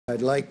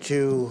I'd like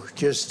to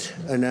just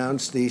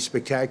announce the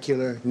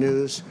spectacular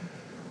news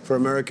for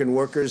American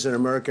workers and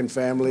American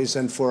families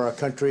and for our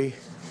country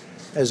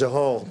as a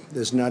whole.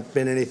 There's not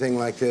been anything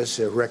like this,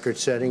 a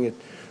record-setting. It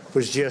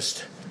was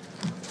just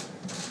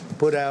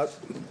put out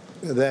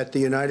that the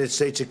United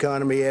States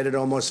economy added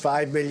almost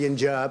 5 million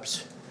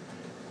jobs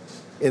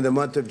in the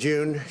month of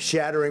June,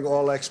 shattering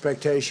all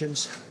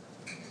expectations.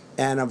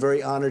 And I'm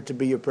very honored to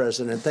be your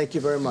president. Thank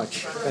you very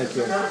much. Thank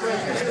you.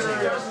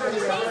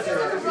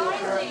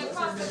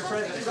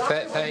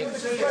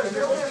 Thanks.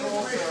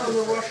 On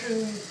the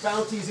Russian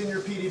bounties in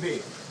your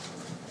PDB.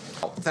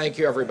 Thank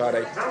you,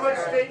 everybody. How much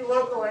state and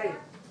local aid?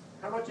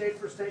 How much aid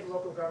for state and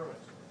local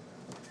governments?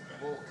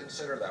 We'll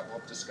consider that. We'll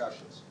have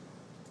discussions.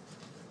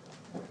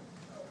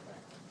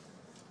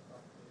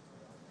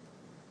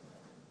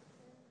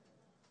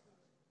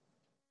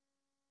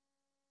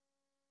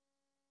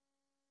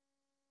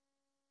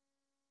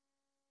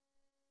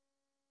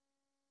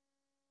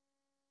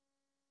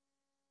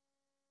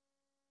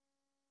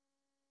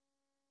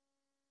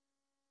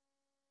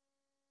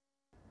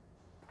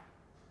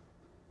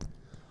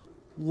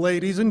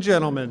 Ladies and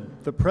gentlemen,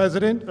 the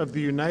President of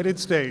the United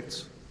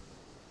States.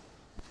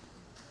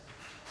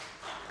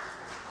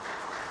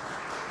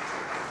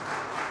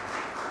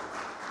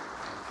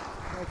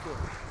 Thank you.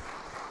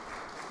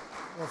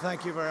 Well,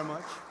 thank you very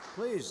much.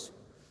 Please.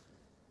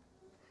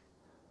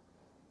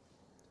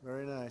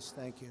 Very nice.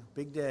 Thank you.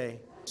 Big day.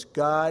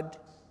 God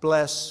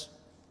bless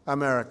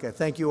America.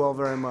 Thank you all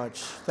very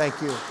much.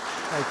 Thank you.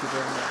 Thank you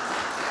very much.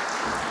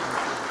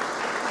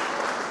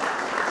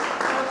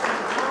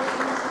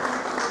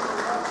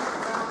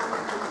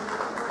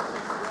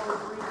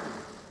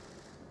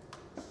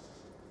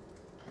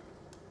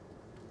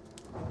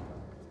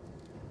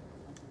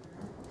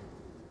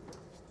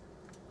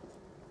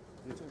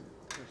 You too.